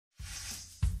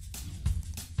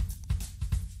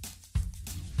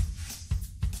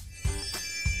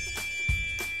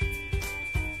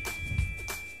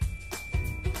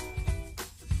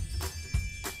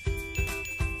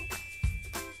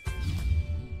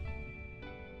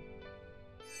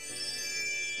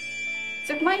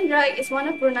Sukma Indra is one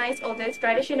of Brunei's oldest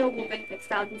traditional woven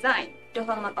textile design. The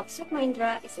hallmark of Sukma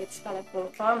Indra is its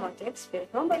colorful flower motifs with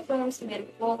rombi plumes made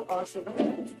of gold or silver.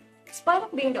 Despite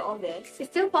of being the oldest, it's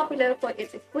still popular for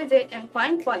its exquisite and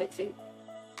fine quality.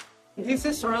 This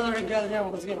is Royal Regalia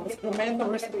Museum, the main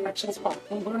tourist attraction spot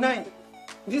in Brunei.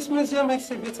 This museum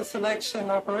exhibits a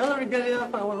selection of royal regalia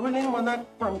of our ruling monarch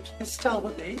from his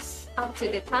childhood days up to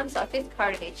the times of his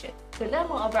coronation. To learn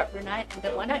more about Brunei and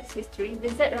the monarch's history,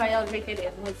 visit Royal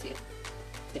Regalia Museum.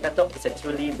 Tikatok is a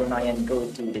truly Bruneian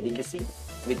go-to delicacy.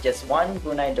 With just one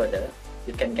Brunei dollar,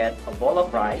 you can get a bowl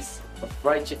of rice, a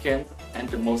fried chicken, and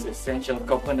the most essential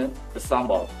component, the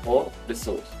sambal or the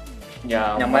sauce.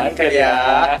 Nyaman ke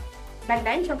ya? Back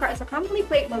then, Congkak is a commonly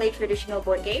played Malay traditional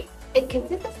board game. It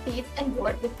consists of seats and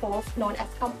board with holes known as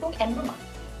kampung and rumah.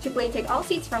 To play, take all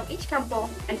seats from each kampung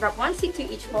and drop one seat to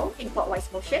each hole in clockwise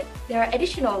motion. There are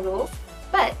additional rules,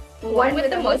 but one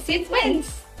with the most seats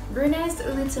wins! Brunei's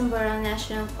Ulu Sumbaron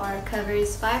National Park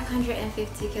covers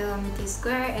 550 km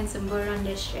square in Sumbaron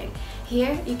district.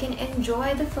 Here, you can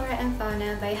enjoy the flora and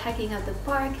fauna by hiking out the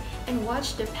park and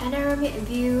watch the panoramic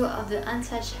view of the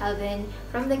untouched heaven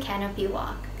from the canopy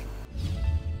walk.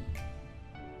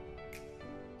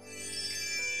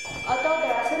 Although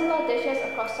there are similar dishes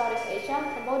across Southeast Asia,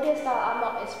 Cambodia-style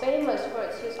amok is famous for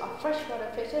its use of freshwater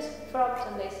fishes from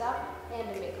Sambesa and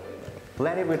the Mekong River.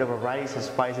 Blended with a variety of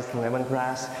spices and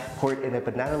lemongrass, poured in a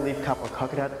banana leaf cup of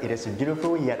coconut, it is a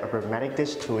beautiful yet aromatic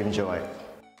dish to enjoy.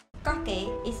 Kake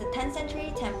is a 10th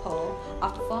century temple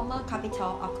of the former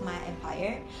capital of Khmer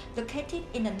Empire, located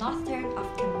in the northern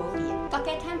of Cambodia.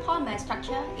 Kake temple main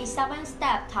structure is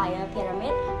 7-step tire pyramid,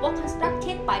 was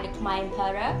constructed by the Khmer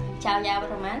Emperor Chao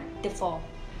Yavarman IV.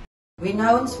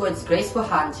 Renowned for its graceful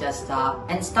hand gesture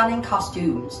and stunning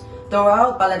costumes, the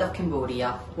Royal Ballet of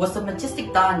Cambodia was a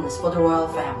majestic dance for the royal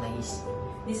families.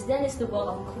 This dance is the work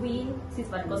of Queen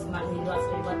Siswatkosma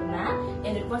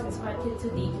and it was inspired to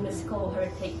the UNESCO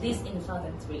Heritage List in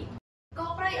 2003.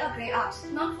 Corporate or grey ops,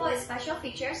 known for its special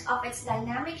features of its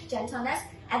dynamic gentleness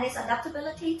and its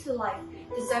adaptability to life,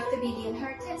 deserve to be the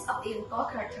inheritance of the Inco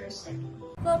characteristic.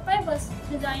 Corporate was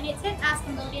designated as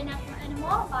Cambodian national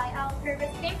animal by our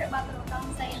previous king,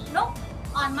 Batarotang Sayano,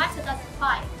 on March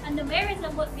 2005, and the main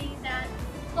reason would be that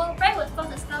Corporate was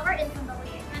first discovered in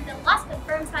Cambodia, and the last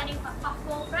confirmed sighting of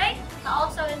Corporate are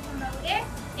also in Cambodia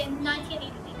in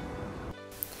 1988.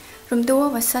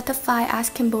 Rumtua was certified as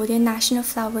Cambodian national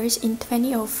flowers in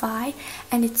 2005,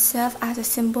 and it served as a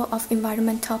symbol of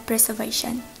environmental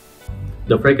preservation.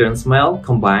 The fragrant smell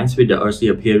combines with the earthy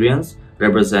appearance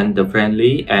represent the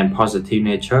friendly and positive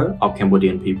nature of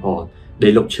Cambodian people.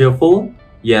 They look cheerful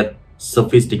yet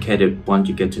sophisticated once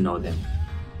you get to know them.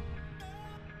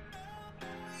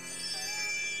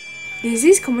 This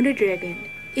is Komodo dragon.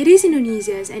 It is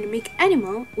Indonesia's endemic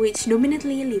animal which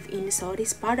dominantly lives in the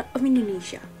southeast part of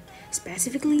Indonesia,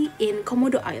 specifically in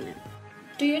Komodo Island.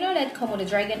 Do you know that Komodo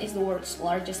dragon is the world's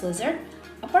largest lizard?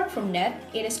 Apart from that,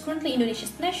 it is currently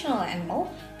Indonesia's national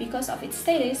animal because of its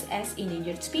status as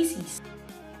endangered species.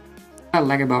 What I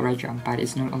like about Raja Ampat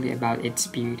is not only about its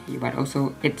beauty but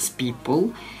also its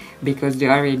people, because they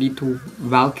are ready to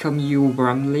welcome you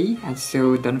warmly, and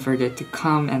so don't forget to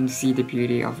come and see the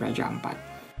beauty of Raja Ampat.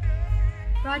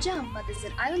 Raja Ampat is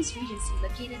an islands regency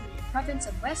located in the province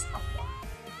of West Papua.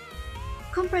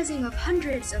 Comprising of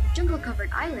hundreds of jungle-covered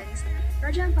islands,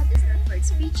 Raja Ampat is known for its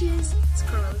beaches, its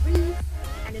coral reef,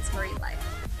 and its marine life.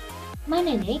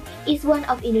 Manene is one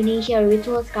of Indonesia's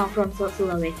rituals come from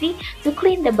Sulawesi to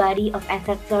clean the body of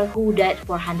ancestors who died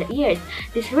for 100 years.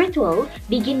 This ritual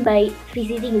begins by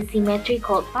visiting a cemetery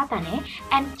called Patane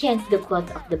and change the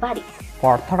clothes of the bodies.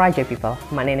 For Toraja people,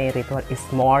 Manene ritual is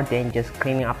more than just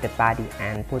cleaning up the body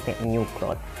and putting new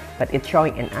clothes, but it's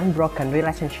showing an unbroken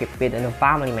relationship with the new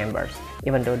family members,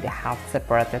 even though they have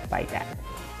separated by death.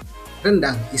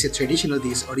 Rendang is a traditional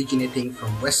dish originating from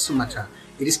West Sumatra.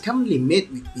 It is commonly made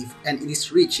with beef and it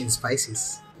is rich in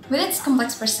spices. With its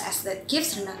complex process that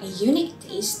gives rendang a unique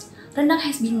taste, rendang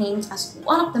has been named as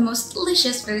one of the most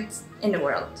delicious foods in the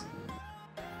world.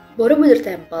 Borobudur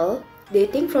Temple,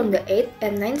 dating from the 8th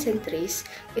and 9th centuries,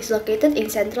 is located in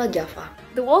central Java.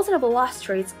 The walls and the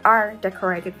balustrades are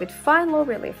decorated with fine low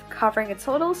relief, covering a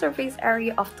total surface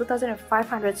area of 2,500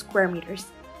 square meters.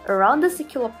 Around the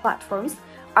circular platforms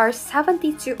are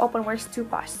 72 open-work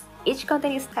stupas, each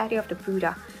containing a statue of the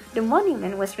Buddha. The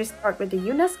monument was restored with the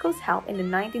UNESCO's help in the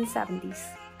 1970s.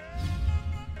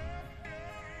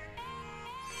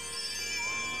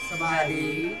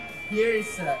 Sabadi, here is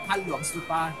Tan Luang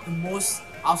Stupa, the most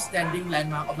outstanding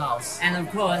landmark of Laos. And of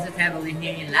course, the temple is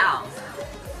here in Laos.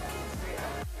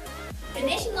 The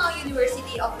National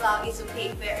University of Laos is a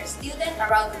place where students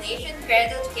around the nation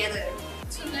gather together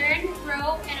to learn,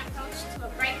 grow, and approach to a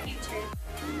bright future.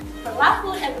 For Lao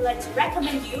food, I would like to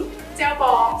recommend you jiao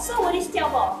bong. So what is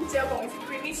jiao bong? Jiao bong is a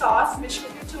creamy sauce which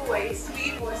cooked in two ways,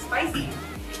 sweet or spicy,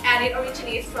 and it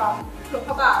originates from Luang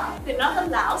Prabang, the north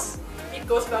of Laos. It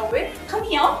goes well with come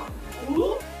here.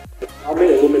 Our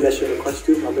men and women national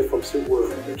costumes are made from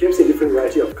silkworm. It comes in different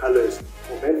variety of colors.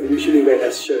 For men, we usually wear it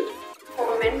as shirt. For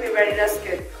women, we wear it as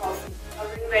skirt because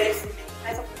we wear it as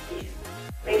nice occasion.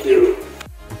 Thank you.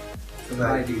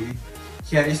 Society.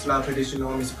 Here is Lao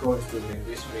traditional musical instrument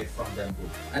which made from bamboo.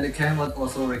 And the camp was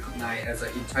also recognized as an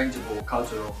intangible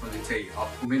cultural heritage of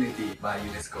humanity by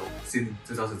UNESCO since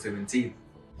 2017.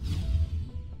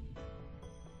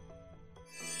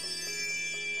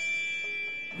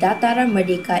 Dataran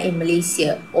Merdeka in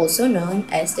Malaysia, also known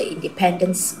as the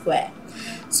Independence Square.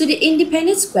 So the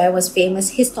Independence Square was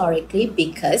famous historically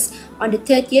because on the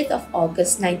 30th of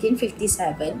August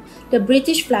 1957, the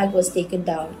British flag was taken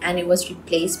down and it was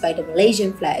replaced by the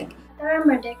Malaysian flag. Dataran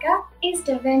Merdeka is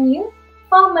the venue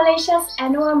for Malaysia's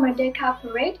annual Merdeka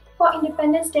Parade for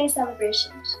Independence Day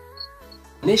celebrations.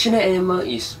 National animal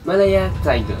is Malaya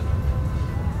tiger.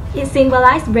 It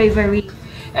symbolizes bravery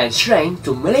and strength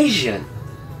to Malaysian.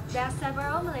 There are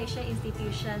several Malaysian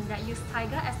institutions that use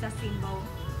tiger as their symbol,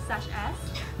 such as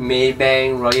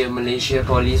Maybank, Royal Malaysia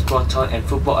Police, Proton and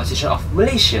Football Association of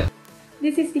Malaysia.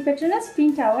 This is the Petronas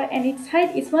Twin Tower and its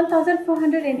height is 1,483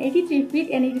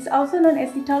 feet and it is also known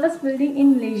as the tallest building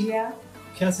in Malaysia.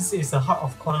 KLCC is the heart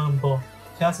of Kuala Lumpur.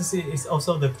 KLCC is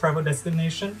also the travel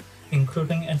destination,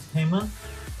 including entertainment,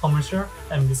 commercial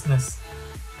and business.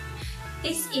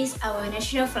 This is our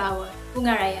national flower,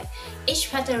 Bunga Raya. Each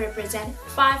petal represents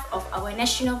 5 of our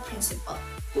national principles.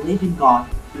 Believe in God,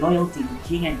 loyalty to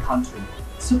king and country,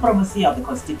 supremacy of the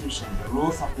constitution, the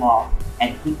rules of law,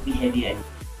 and good behavior.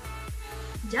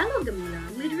 Jalur Gemilang,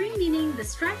 literally meaning the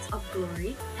stripes of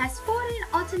glory, has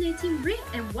 14 alternating red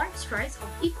and white stripes of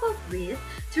equal width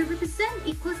to represent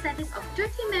equal status of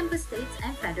 30 member states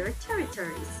and federal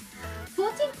territories.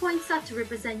 14 points are to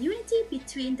represent unity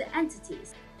between the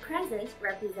entities. Crescent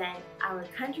represents our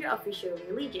country official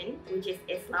religion, which is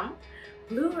Islam.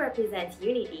 Blue represents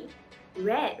unity.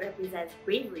 Red represents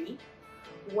bravery.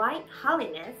 White,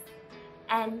 holiness.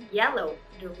 And yellow,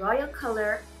 the royal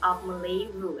color of Malay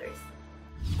rulers.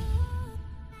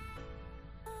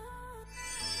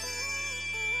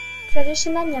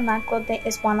 Traditional Myanmar clothing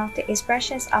is one of the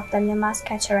expressions of the Myanmar's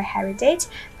cultural heritage.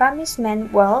 Burmese men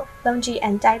wear longi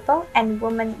and diaper, and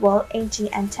women wear angi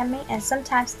and tammy, and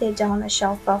sometimes they don a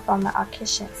shawl for formal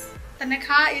occasions. The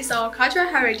Nakha is our cultural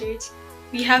heritage.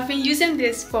 We have been using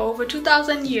this for over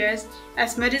 2,000 years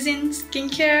as medicine,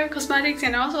 skincare, cosmetics,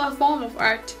 and also a form of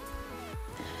art.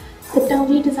 The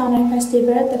Dongji 2000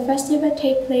 Festival. The festival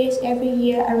takes place every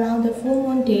year around the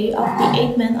full moon day of the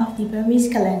 8th month of the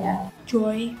Burmese calendar.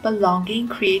 Joy, belonging,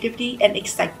 creativity, and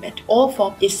excitement, all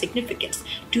form its significance,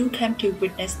 do come to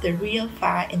witness the real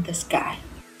fire in the sky.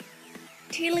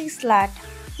 Chili salad,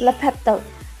 lepepto,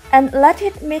 and let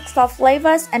it mix of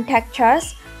flavors and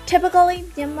textures, typically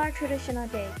Myanmar traditional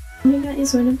day. Omega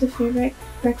is one of the favorite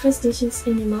breakfast dishes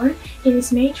in Myanmar. It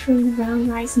is made from brown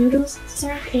rice noodles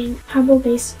served in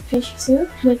herbal-based fish soup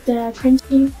with the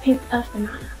crunchy pith of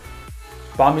banana.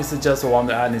 Burmese just want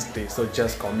the amnesty, so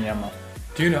just call Myanmar.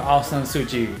 Do you know Aung San Suu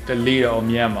Kyi, the leader of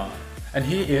Myanmar? And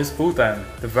he is Bhutan,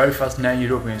 the very first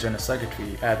non-European General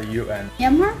Secretary at the UN.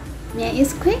 Myanmar, man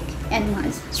is quick and man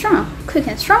is strong. Quick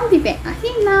and strong people are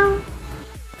here now.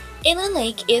 Inland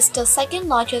Lake is the second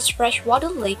largest freshwater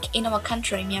lake in our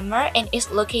country, Myanmar, and is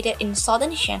located in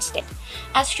southern Shan State.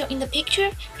 As shown in the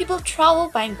picture, people travel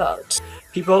by boat.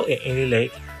 People in Inland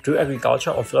Lake do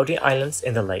agriculture on floating islands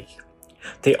in the lake.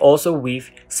 They also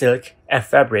weave silk and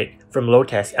fabric from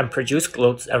lotus and produce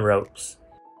clothes and robes.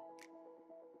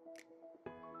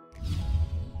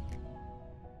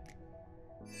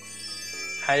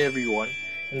 Hi everyone.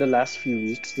 In the last few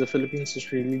weeks, the Philippines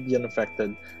has really been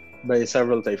affected by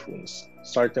several typhoons,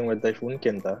 starting with Typhoon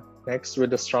Kinta, next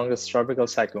with the strongest tropical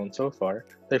cyclone so far,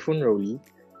 Typhoon Roli,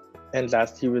 and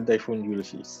lastly with Typhoon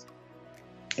Ulysses.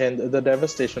 And the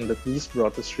devastation that these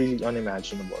brought is really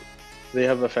unimaginable. They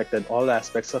have affected all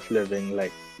aspects of living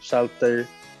like shelter,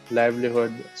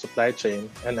 livelihood, supply chain,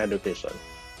 and education.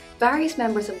 Various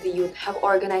members of the youth have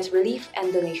organized relief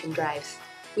and donation drives,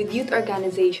 with youth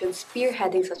organizations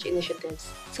spearheading such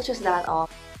initiatives, such as that of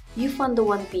Youth Fund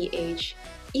 1PH,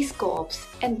 East Co-ops,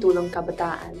 and Tulong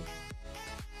Kabataan.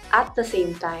 At the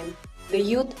same time, the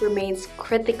youth remains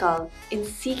critical in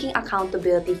seeking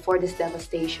accountability for this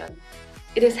devastation.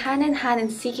 It is hand in hand in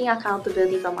seeking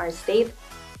accountability from our state,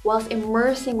 whilst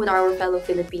immersing with our fellow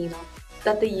Filipino,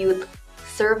 that the youth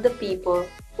serve the people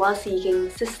while seeking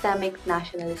systemic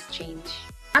nationalist change.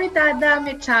 Fritada,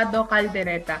 mechado,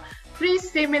 caldereta. Three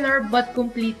similar but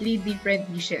completely different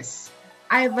dishes.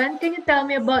 Ivan, can you tell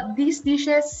me about these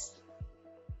dishes?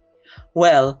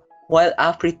 Well, while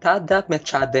afritada,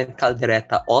 mechado, and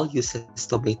caldereta all uses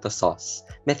tomato sauce,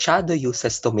 mechado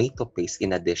uses tomato paste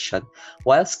in addition,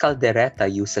 whilst caldereta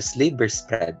uses liver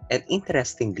spread and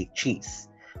interestingly cheese.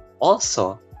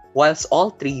 Also, whilst all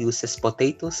three uses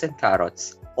potatoes and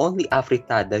carrots, only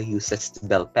afritada uses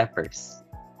bell peppers.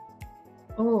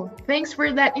 Oh, thanks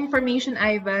for that information,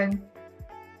 Ivan.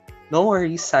 No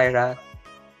worries, Syra.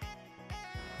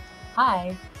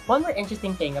 Hi! One more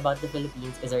interesting thing about the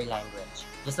Philippines is our language.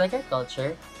 Just like our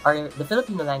culture, the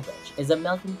Filipino language is a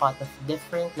melting pot of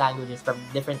different languages from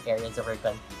different areas of our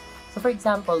country. So for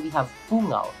example, we have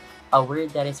pungaw, a word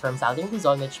that is from Southern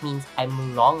Luzon, which means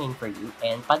I'm longing for you,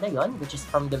 and padayon, which is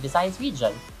from the Visayas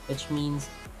region, which means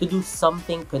to do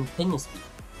something continuously.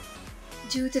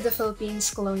 Due to the Philippines'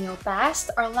 colonial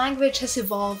past, our language has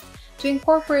evolved to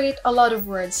incorporate a lot of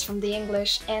words from the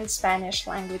English and Spanish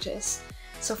languages.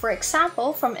 So for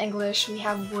example, from English, we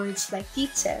have words like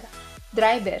teacher,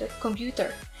 driver,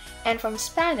 computer. And from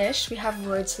Spanish, we have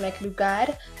words like lugar,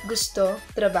 gusto,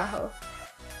 trabajo.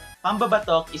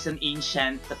 Pambabatok is an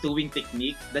ancient tattooing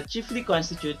technique that chiefly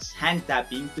constitutes hand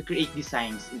tapping to create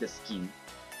designs in the skin.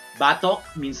 Batok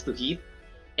means to hit,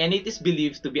 and it is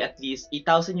believed to be at least a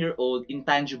 1,000-year-old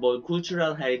intangible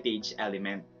cultural heritage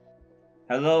element.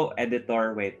 Hello,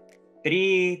 editor. Wait.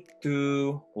 3,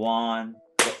 2, 1,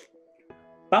 go.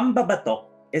 Pambabatok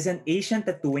is an Asian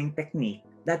tattooing technique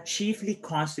that chiefly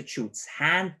constitutes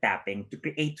hand tapping to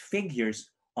create figures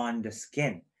on the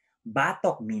skin.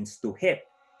 Batok means to hit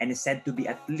and is said to be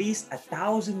at least a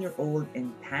 1,000-year-old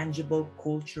intangible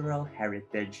cultural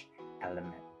heritage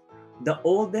element. The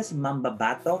oldest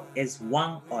Mambabatok is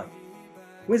Wang Oy,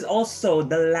 who is also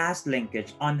the last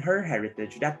linkage on her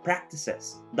heritage that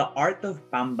practices the art of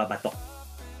Pambabatok.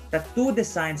 Tattoo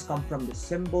designs come from the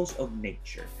symbols of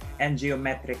nature and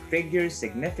geometric figures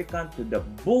significant to the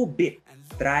Bubit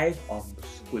tribe of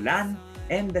Buskulan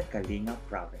and the Kalinga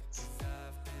province.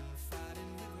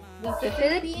 The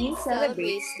Philippines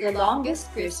celebrates the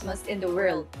longest Christmas in the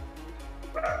world.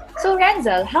 So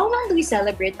Renzel, how long do we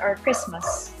celebrate our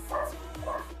Christmas?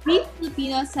 We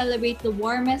Filipinos celebrate the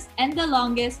warmest and the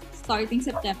longest starting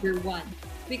September 1.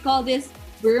 We call this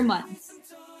Burr months.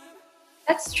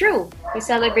 That's true. We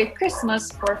celebrate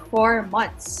Christmas for 4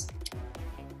 months.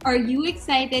 Are you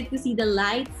excited to see the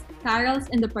lights, carols,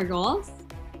 and the paroles?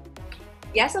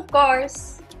 Yes, of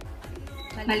course.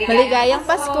 Maligayang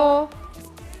Pasko!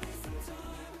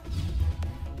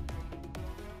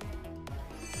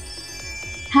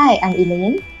 Hi, I'm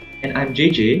Elaine. And I'm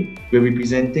JJ. We'll be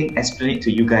presenting Esplanade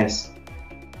to you guys.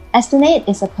 Esplanade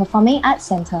is a performing arts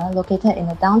center located in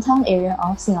the downtown area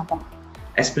of Singapore.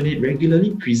 Esplanade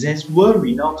regularly presents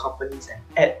world-renowned companies and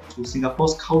adds to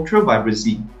Singapore's cultural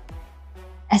vibrancy.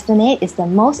 Esplanade is the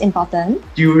most important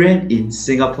durian in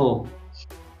Singapore.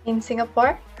 In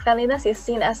Singapore, cleanliness is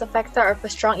seen as a factor of a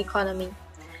strong economy.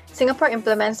 Singapore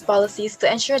implements policies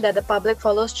to ensure that the public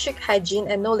follows strict hygiene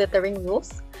and no littering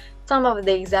rules. Some of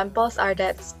the examples are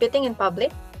that spitting in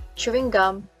public, chewing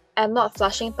gum, and not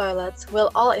flushing toilets will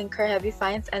all incur heavy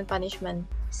fines and punishment.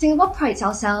 Singapore prides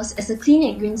ourselves as a clean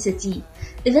and green city.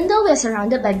 Even though we are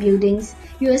surrounded by buildings,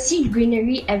 you will see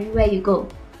greenery everywhere you go.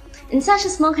 In such a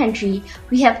small country,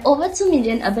 we have over 2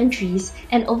 million urban trees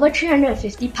and over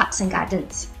 350 parks and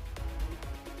gardens.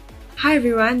 Hi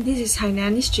everyone, this is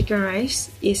Hainanese chicken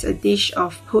rice. It's a dish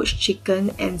of poached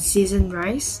chicken and seasoned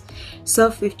rice,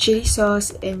 served with chili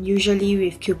sauce and usually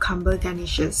with cucumber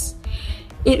garnishes.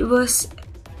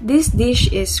 This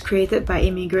dish is created by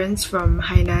immigrants from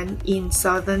Hainan in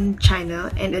southern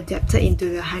China and adapted into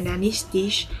the Hainanese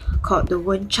dish called the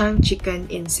Wenchang chicken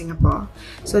in Singapore.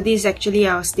 So this is actually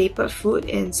our staple food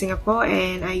in Singapore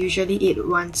and I usually eat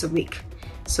once a week.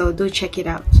 So do check it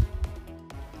out.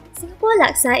 Singapore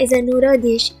laksa is a noodle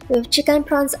dish with chicken,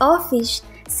 prawns or fish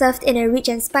served in a rich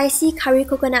and spicy curry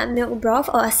coconut milk broth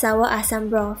or a sour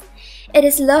asam broth. It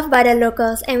is loved by the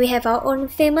locals and we have our own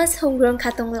famous homegrown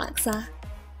katong laksa.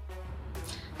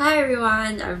 Hi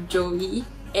everyone, I'm Joey,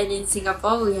 and in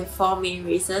Singapore we have 4 main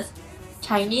races: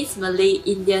 Chinese, Malay,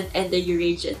 Indian, and the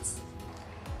Eurasians.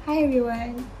 Hi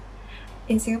everyone!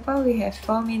 In Singapore we have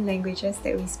 4 main languages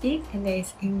that we speak, and there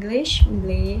is English,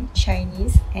 Malay,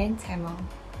 Chinese, and Tamil.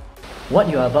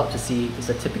 What you are about to see is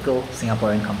a typical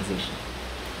Singaporean conversation.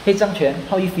 Hey Zhangquan,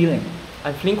 how are you feeling?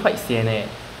 I'm feeling quite sian eh.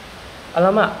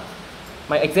 Alamak,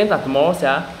 my exams are tomorrow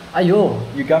sia. Ayo,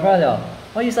 you gavra liao.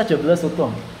 Why are you such a blur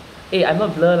sotong? Hey, I'm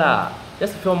not blur lah.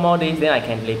 Just a few more days then I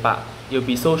can lepak. You'll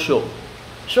be so shook.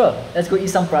 Sure, let's go eat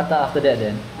some prata after that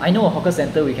then. I know a hawker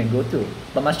center we can go to,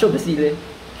 but must choke the seat leh.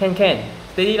 Can.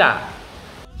 Steady lah.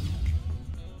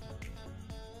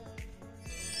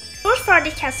 Food for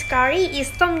this category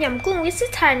is Tom Yum Goong, which is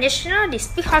a traditional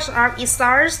dish because of its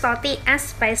sour, salty, and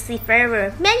spicy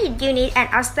flavor, making it unique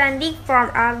and outstanding from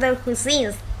other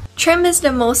cuisines. Shrimp is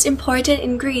the most important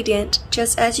ingredient,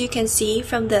 just as you can see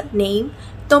from the name,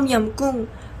 Tom Yum Goong.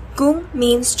 Goong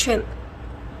means shrimp.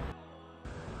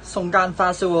 Songkran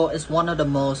Festival is one of the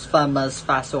most famous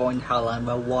festivals in Thailand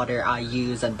where water are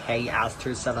used and paid as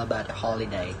to celebrate the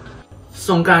holiday.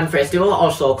 Songkran Festival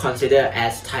also considered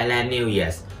as Thailand New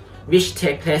Year's, which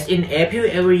takes place in April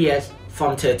every year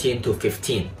from 13 to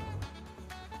 15.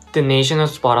 The national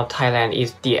sport of Thailand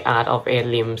is the art of eight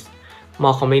limbs,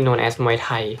 more commonly known as Muay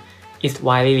Thai. It's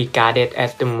widely regarded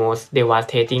as the most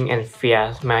devastating and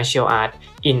fierce martial art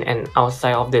in and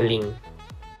outside of the ring.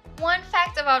 One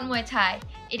fact about Muay Thai,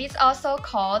 it is also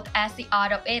called as the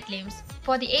art of eight limbs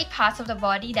for the 8 parts of the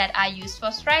body that are used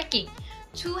for striking: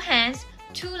 2 hands,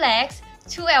 2 legs,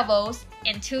 2 elbows,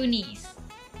 and 2 knees.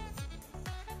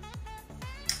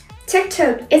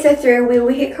 Tuk-tuk is a three-wheel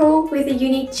vehicle with a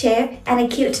unique shape and a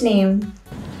cute name.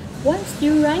 Once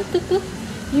you ride tuk-tuk,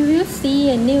 you will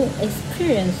see a new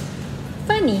experience.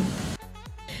 Funny.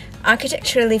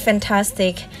 Architecturally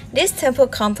fantastic, this temple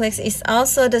complex is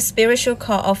also the spiritual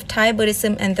core of Thai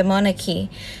Buddhism and the monarchy,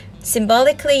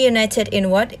 symbolically united in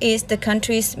what is the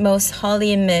country's most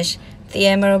holy image, the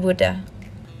Emerald Buddha.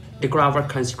 The ground was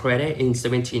consecrated in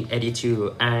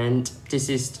 1782, and this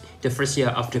is the first year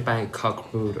of the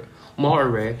Bangkok Route.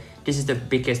 Moreover, this is the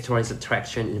biggest tourist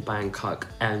attraction in Bangkok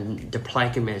and the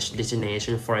pilgrimage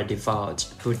destination for a devout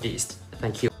Buddhist.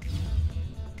 Thank you.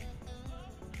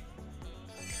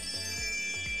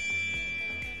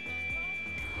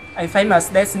 A famous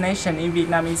destination in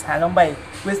Vietnam is Ha Long Bay,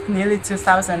 with nearly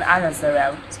 2,000 islands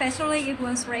around. Especially it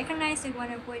was recognized as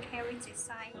one of World Heritage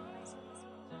Sites.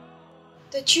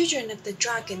 The children of the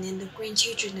dragon and the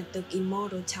grandchildren of the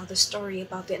immortal tell the story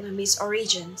about Vietnamese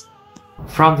origins.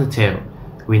 From the tale,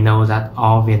 we know that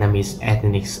all Vietnamese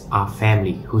ethnics are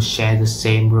family who share the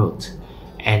same root,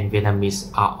 and Vietnamese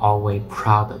are always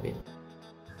proud of it.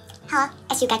 Hello,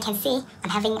 as you guys can see, I'm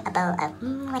having a bowl of,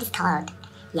 what is it called?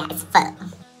 Yeah, it's pho.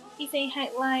 It's a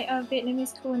highlight of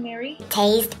Vietnamese culinary.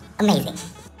 Tastes amazing.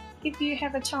 If you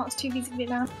have a chance to visit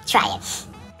Vietnam, try it.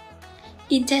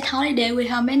 In that holiday, we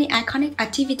have many iconic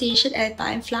activities such as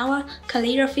buying flower,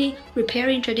 calligraphy,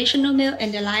 preparing traditional meal,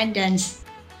 and the lion dance.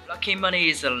 Lucky money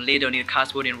is a little new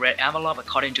cardboard in red envelope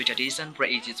according to tradition, where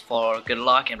it is for good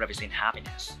luck and represent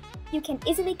happiness. You can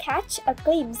easily catch a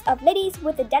glimpse of ladies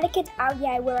with a delicate ao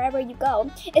dai wherever you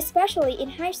go, especially in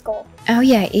high school. Ao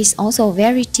dai is also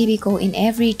very typical in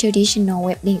every traditional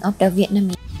wedding of the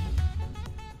Vietnamese.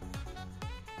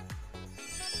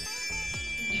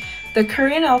 The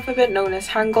Korean alphabet known as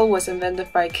Hangul was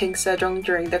invented by King Sejong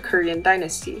during the Korean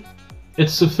dynasty.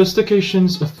 Its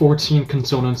sophistications of 14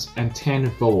 consonants and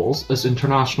 10 vowels is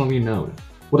internationally known,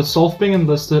 with itself being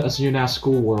enlisted as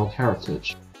UNESCO World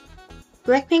Heritage.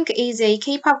 Blackpink is a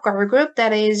K-pop girl group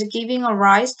that is giving a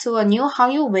rise to a new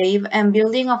Hallyu wave and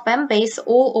building a fan base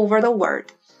all over the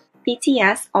world.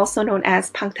 BTS, also known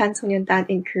as Bangtanso년단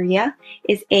in Korea,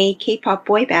 is a K-pop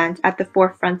boy band at the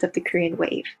forefront of the Korean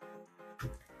wave.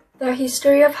 The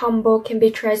history of Hanbok can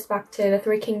be traced back to the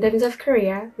Three Kingdoms of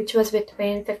Korea, which was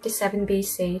between 57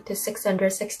 BC to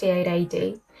 668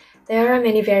 AD. There are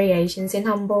many variations in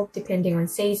Hanbok depending on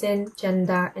season,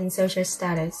 gender, and social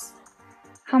status.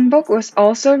 Hanbok was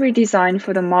also redesigned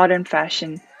for the modern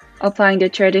fashion, applying the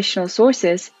traditional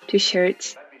sources to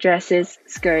shirts, dresses,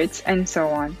 skirts, and so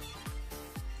on.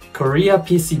 Korea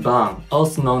PC Bang,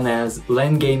 also known as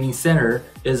LAN Gaming Center,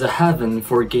 is a heaven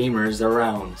for gamers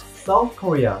around. South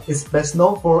Korea is best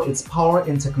known for its power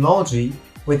in technology,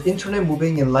 with internet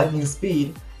moving in lightning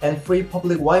speed and free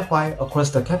public Wi-Fi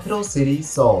across the capital city,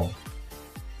 Seoul.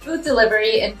 Food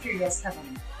delivery in Korea is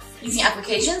common. Using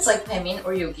applications like Paymin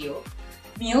or Yogiyo,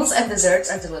 meals and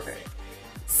desserts are delivered.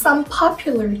 Some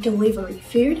popular delivery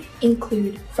food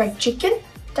include fried chicken,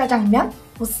 jjajangmyeon,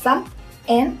 bossam,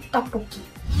 and tteokbokki.